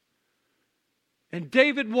 And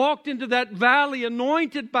David walked into that valley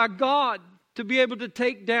anointed by God to be able to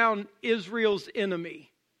take down Israel's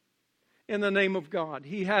enemy in the name of God.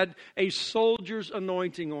 He had a soldier's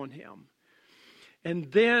anointing on him.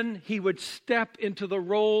 And then he would step into the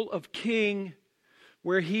role of king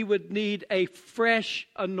where he would need a fresh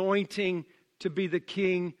anointing to be the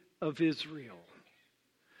king of Israel,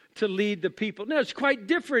 to lead the people. Now, it's quite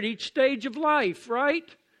different each stage of life, right?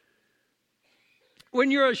 When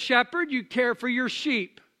you're a shepherd, you care for your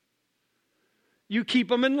sheep. You keep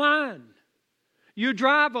them in line. You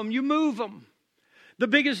drive them. You move them. The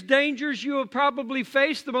biggest dangers you will probably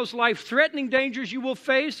face, the most life-threatening dangers you will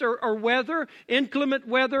face are weather, inclement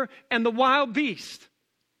weather, and the wild beast.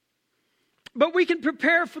 But we can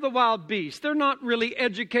prepare for the wild beast. They're not really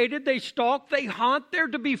educated. They stalk, they hunt. They're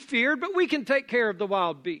to be feared, but we can take care of the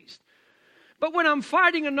wild beast. But when I'm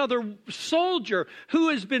fighting another soldier who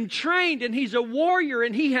has been trained and he's a warrior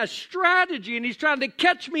and he has strategy and he's trying to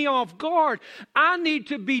catch me off guard, I need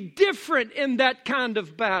to be different in that kind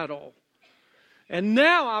of battle. And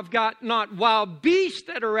now I've got not wild beasts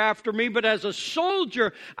that are after me, but as a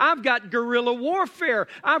soldier, I've got guerrilla warfare.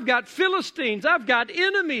 I've got Philistines. I've got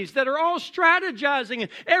enemies that are all strategizing.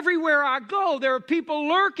 And everywhere I go, there are people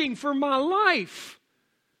lurking for my life.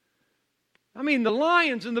 I mean, the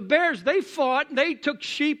lions and the bears, they fought and they took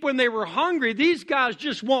sheep when they were hungry. These guys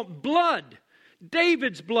just want blood,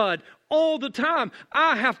 David's blood, all the time.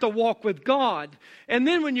 I have to walk with God. And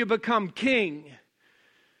then when you become king,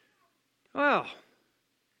 well,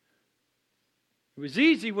 it was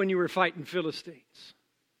easy when you were fighting Philistines.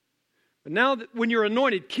 But now that when you're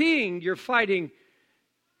anointed king, you're fighting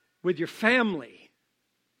with your family.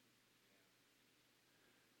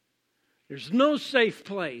 There's no safe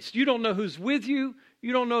place. You don't know who's with you.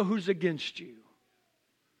 You don't know who's against you.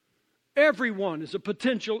 Everyone is a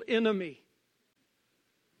potential enemy.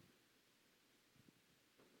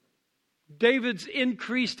 David's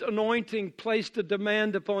increased anointing placed a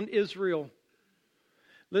demand upon Israel.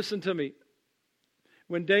 Listen to me.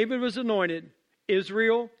 When David was anointed,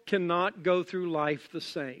 Israel cannot go through life the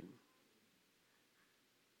same.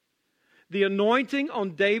 The anointing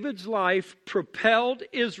on David's life propelled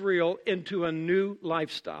Israel into a new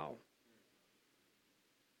lifestyle.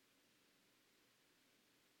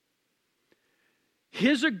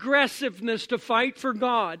 His aggressiveness to fight for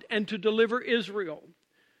God and to deliver Israel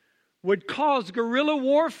would cause guerrilla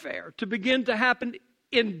warfare to begin to happen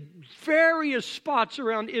in various spots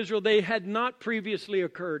around Israel they had not previously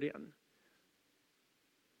occurred in.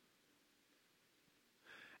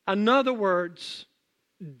 In other words,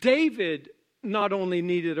 David not only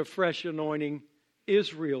needed a fresh anointing,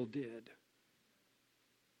 Israel did.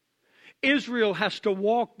 Israel has to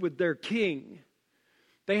walk with their king.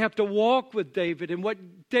 They have to walk with David and what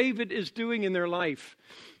David is doing in their life.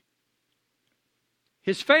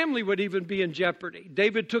 His family would even be in jeopardy.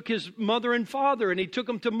 David took his mother and father and he took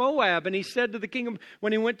them to Moab, and he said to the king,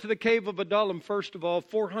 when he went to the cave of Adullam, first of all,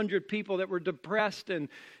 400 people that were depressed and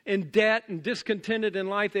in debt and discontented in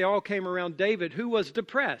life, they all came around David, who was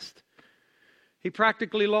depressed. He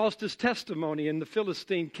practically lost his testimony in the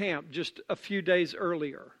Philistine camp just a few days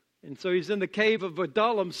earlier. And so he's in the cave of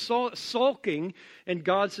Adullam sulking, and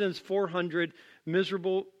God sends 400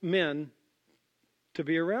 miserable men to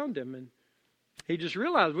be around him. And he just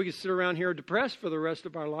realized we can sit around here depressed for the rest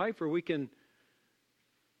of our life, or we can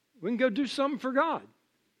go do something for God.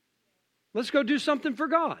 Let's go do something for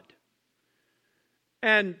God.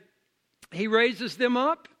 And he raises them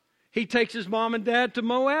up. He takes his mom and dad to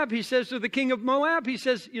Moab. He says to the king of Moab, he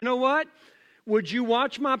says, you know what? Would you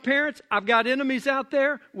watch my parents? I've got enemies out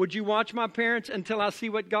there. Would you watch my parents until I see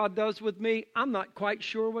what God does with me? I'm not quite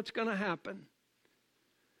sure what's going to happen.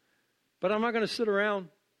 But I'm not going to sit around.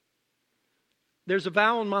 There's a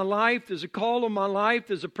vow in my life. There's a call in my life.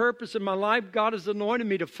 There's a purpose in my life. God has anointed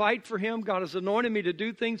me to fight for Him. God has anointed me to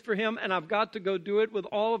do things for Him. And I've got to go do it with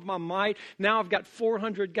all of my might. Now I've got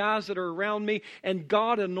 400 guys that are around me. And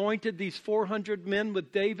God anointed these 400 men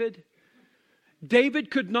with David. David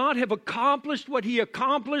could not have accomplished what he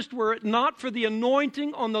accomplished were it not for the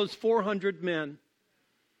anointing on those 400 men.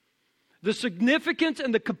 The significance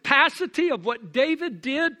and the capacity of what David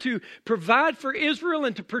did to provide for Israel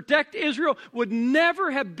and to protect Israel would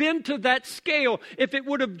never have been to that scale if it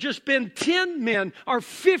would have just been 10 men or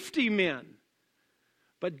 50 men.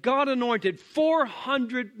 But God anointed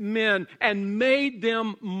 400 men and made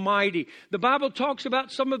them mighty. The Bible talks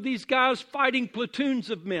about some of these guys fighting platoons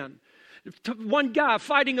of men. One guy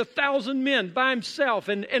fighting 1,000 men by himself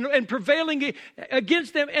and prevailing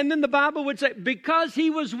against them. And then the Bible would say, because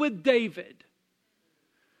he was with David,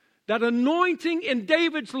 that anointing in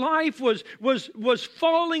David's life was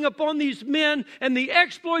falling upon these men. And the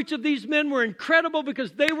exploits of these men were incredible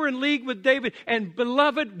because they were in league with David. And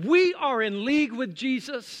beloved, we are in league with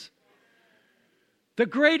Jesus. The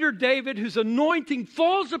greater David, whose anointing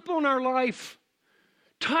falls upon our life,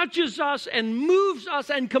 touches us and moves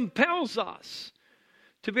us and compels us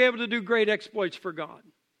to be able to do great exploits for God.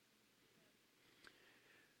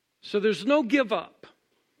 So there's no give up.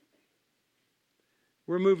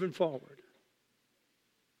 We're moving forward.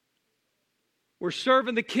 We're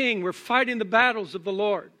serving the King. We're fighting the battles of the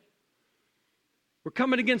Lord. We're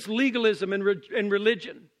coming against legalism and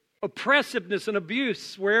religion, oppressiveness and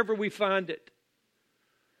abuse wherever we find it.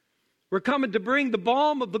 We're coming to bring the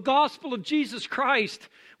balm of the gospel of Jesus Christ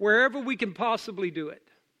wherever we can possibly do it.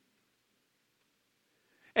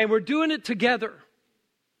 And we're doing it together.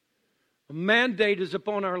 A mandate is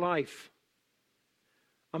upon our life.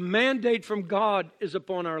 A mandate from God is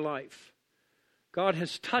upon our life. God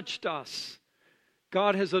has touched us.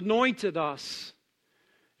 God has anointed us.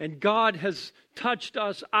 And God has touched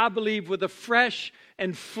us, I believe, with a fresh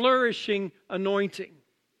and flourishing anointing.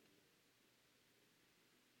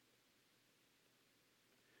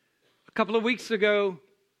 A couple of weeks ago,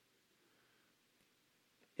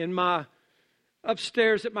 in my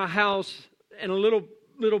upstairs at my house, in a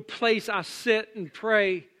little place I sit and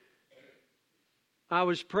pray, I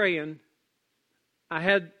was praying. I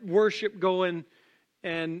had worship going,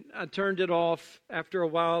 and I turned it off after a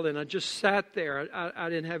while, and I just sat there. I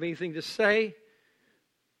didn't have anything to say.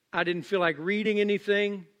 I didn't feel like reading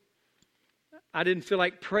anything. I didn't feel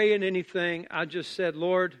like praying anything. I just said,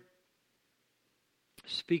 Lord,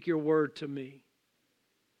 speak your word to me.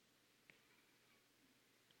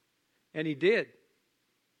 And He did.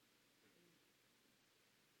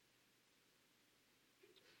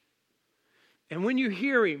 And when you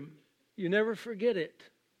hear Him, you never forget it.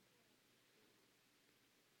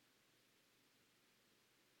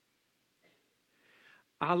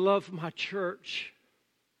 I love my church.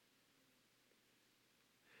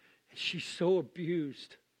 She's so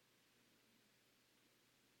abused.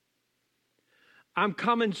 I'm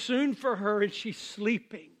coming soon for her, and she's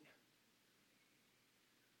sleeping.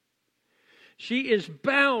 She is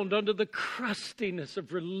bound under the crustiness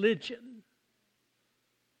of religion.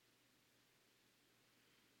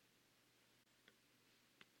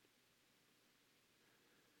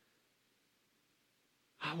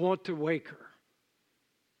 I want to wake her.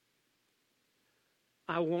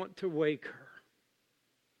 I want to wake her.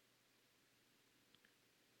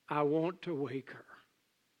 I want to wake her.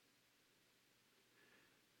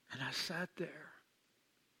 And I sat there,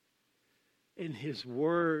 and His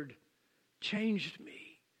word changed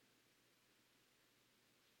me.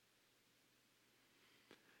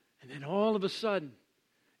 And then all of a sudden,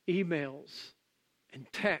 emails and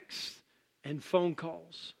texts and phone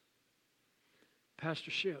calls.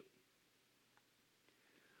 Pastor Shipp,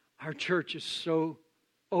 our church is so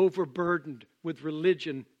overburdened with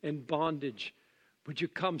religion and bondage. Would you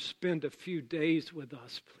come spend a few days with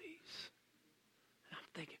us, please? And I'm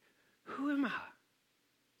thinking, who am I?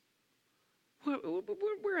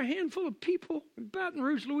 We're a handful of people in Baton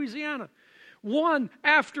Rouge, Louisiana. One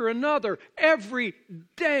after another, every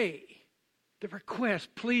day. The request,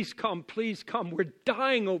 please come, please come. We're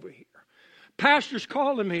dying over here. Pastor's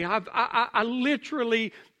calling me. I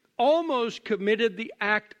literally almost committed the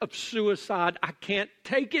act of suicide. I can't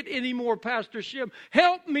take it anymore, Pastor Shipp.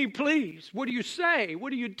 Help me, please. What do you say?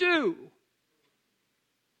 What do you do?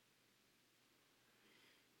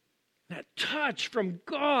 That touch from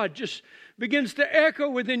God just begins to echo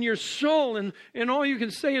within your soul. And all you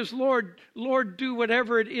can say is, Lord, do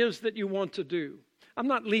whatever it is that you want to do. I'm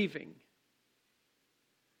not leaving.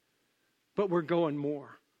 But we're going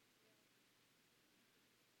more.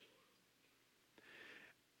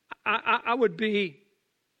 I would be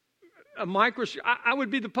I would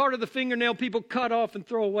be the part of the fingernail people cut off and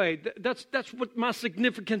throw away. That's what my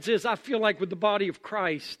significance is, I feel like, with the body of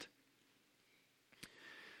Christ.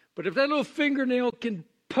 But if that little fingernail can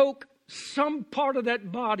poke some part of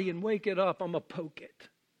that body and wake it up, I'm going to poke it.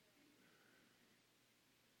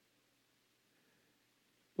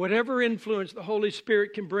 Whatever influence the Holy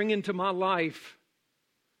Spirit can bring into my life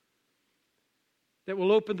that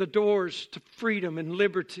will open the doors to freedom and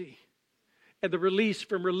liberty and the release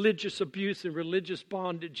from religious abuse and religious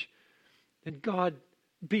bondage, then God,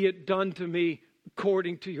 be it done to me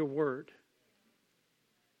according to your word.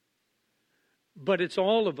 But it's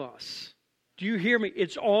all of us. Do you hear me?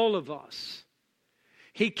 It's all of us.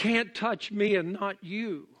 He can't touch me and not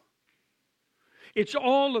you. It's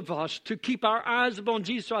all of us to keep our eyes upon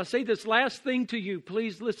Jesus. So I say this last thing to you.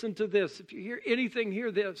 Please listen to this. If you hear anything,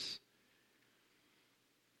 hear this.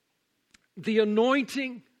 The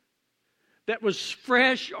anointing that was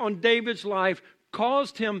fresh on David's life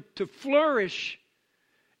caused him to flourish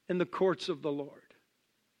in the courts of the Lord.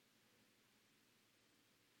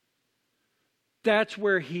 That's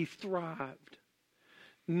where he thrived.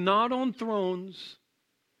 Not on thrones,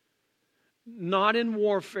 not in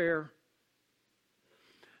warfare,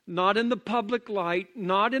 not in the public light,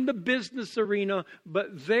 not in the business arena,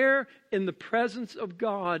 but there in the presence of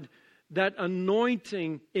God, that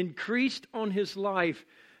anointing increased on his life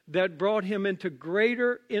that brought him into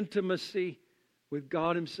greater intimacy with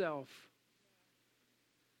God himself.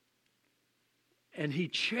 And he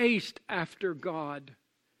chased after God.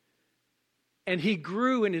 And he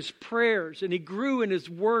grew in his prayers, and he grew in his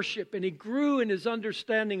worship, and he grew in his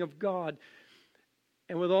understanding of God.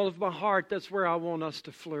 And with all of my heart, that's where I want us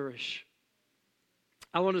to flourish.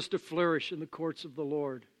 I want us to flourish in the courts of the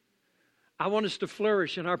Lord. I want us to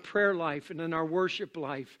flourish in our prayer life and in our worship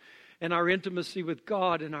life and our intimacy with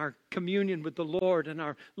God and our communion with the Lord and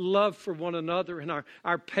our love for one another and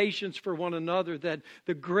our patience for one another, that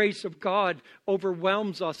the grace of God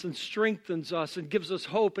overwhelms us and strengthens us and gives us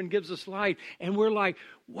hope and gives us light. And we're like,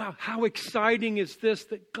 wow, how exciting is this,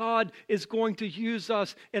 that God is going to use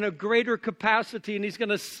us in a greater capacity, and he's going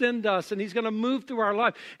to send us and he's going to move through our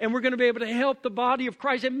life, and we're going to be able to help the body of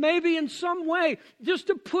Christ, and maybe in some way just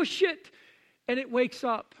to push it, and it wakes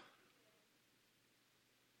up.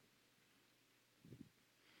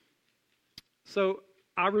 So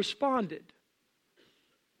I responded.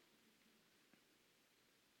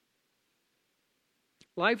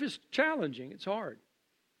 Life is challenging. It's hard.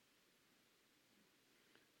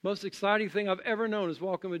 Most exciting thing I've ever known is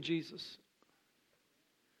walking with Jesus.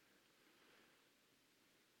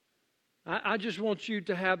 I just want you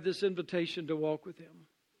to have this invitation to walk with him.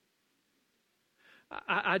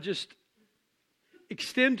 I just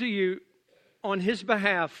extend to you on his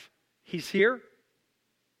behalf. He's here.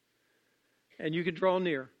 And you can draw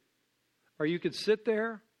near. Or you could sit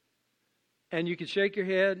there and you can shake your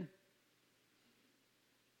head.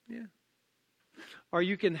 Yeah. Or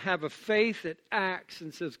you can have a faith that acts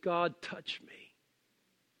and says, God, touch me.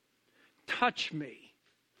 Touch me.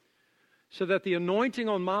 So that the anointing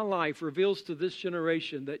on my life reveals to this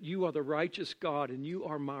generation that you are the righteous God and you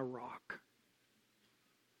are my rock.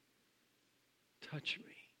 Touch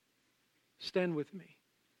me. Stand with me.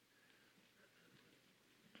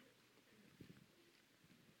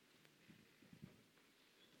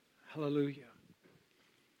 Hallelujah.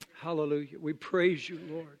 Hallelujah. We praise you,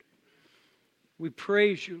 Lord. We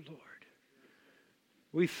praise you, Lord.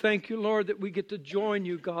 We thank you, Lord, that we get to join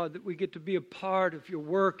you, God, that we get to be a part of your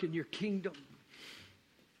work and your kingdom.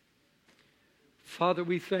 Father,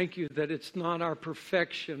 we thank you that it's not our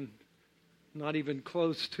perfection, not even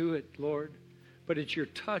close to it, Lord, but it's your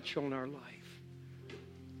touch on our life.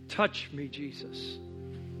 Touch me, Jesus.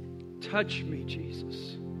 Touch me,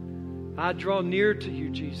 Jesus. I draw near to you,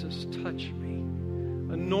 Jesus. Touch me.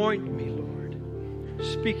 Anoint me, Lord.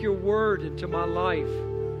 Speak your word into my life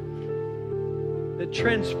that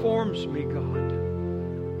transforms me, God.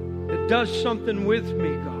 That does something with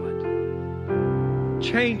me, God.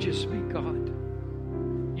 Changes me, God.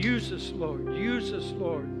 Use us, Lord. Use us,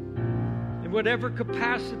 Lord. In whatever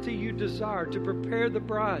capacity you desire to prepare the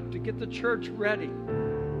bride, to get the church ready,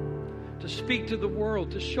 to speak to the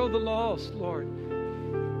world, to show the lost, Lord.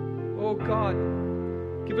 Oh God,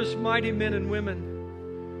 give us mighty men and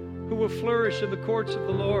women who will flourish in the courts of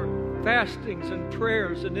the Lord. Fastings and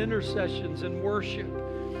prayers and intercessions and worship.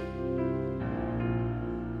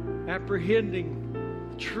 Apprehending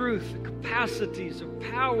the truth, the capacities of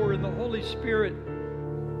power in the Holy Spirit.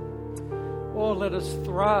 Oh, let us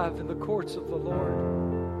thrive in the courts of the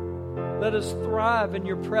Lord. Let us thrive in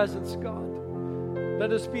your presence, God.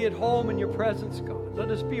 Let us be at home in your presence, God. Let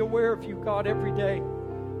us be aware of you, God, every day.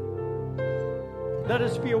 Let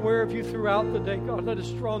us be aware of you throughout the day, God. Let us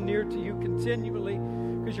draw near to you continually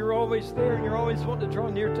because you're always there and you're always wanting to draw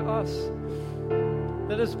near to us.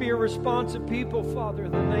 Let us be a responsive people, Father,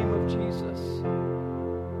 in the name of Jesus.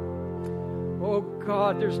 Oh,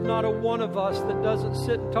 God, there's not a one of us that doesn't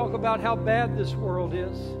sit and talk about how bad this world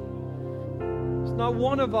is. There's not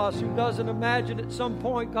one of us who doesn't imagine at some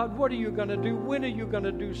point, God, what are you going to do? When are you going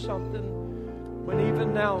to do something? When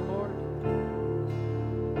even now, Lord,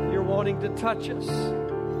 you're wanting to touch us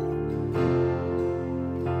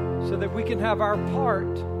so that we can have our part.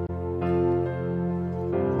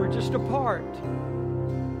 We're just a part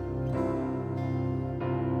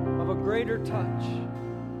of a greater touch.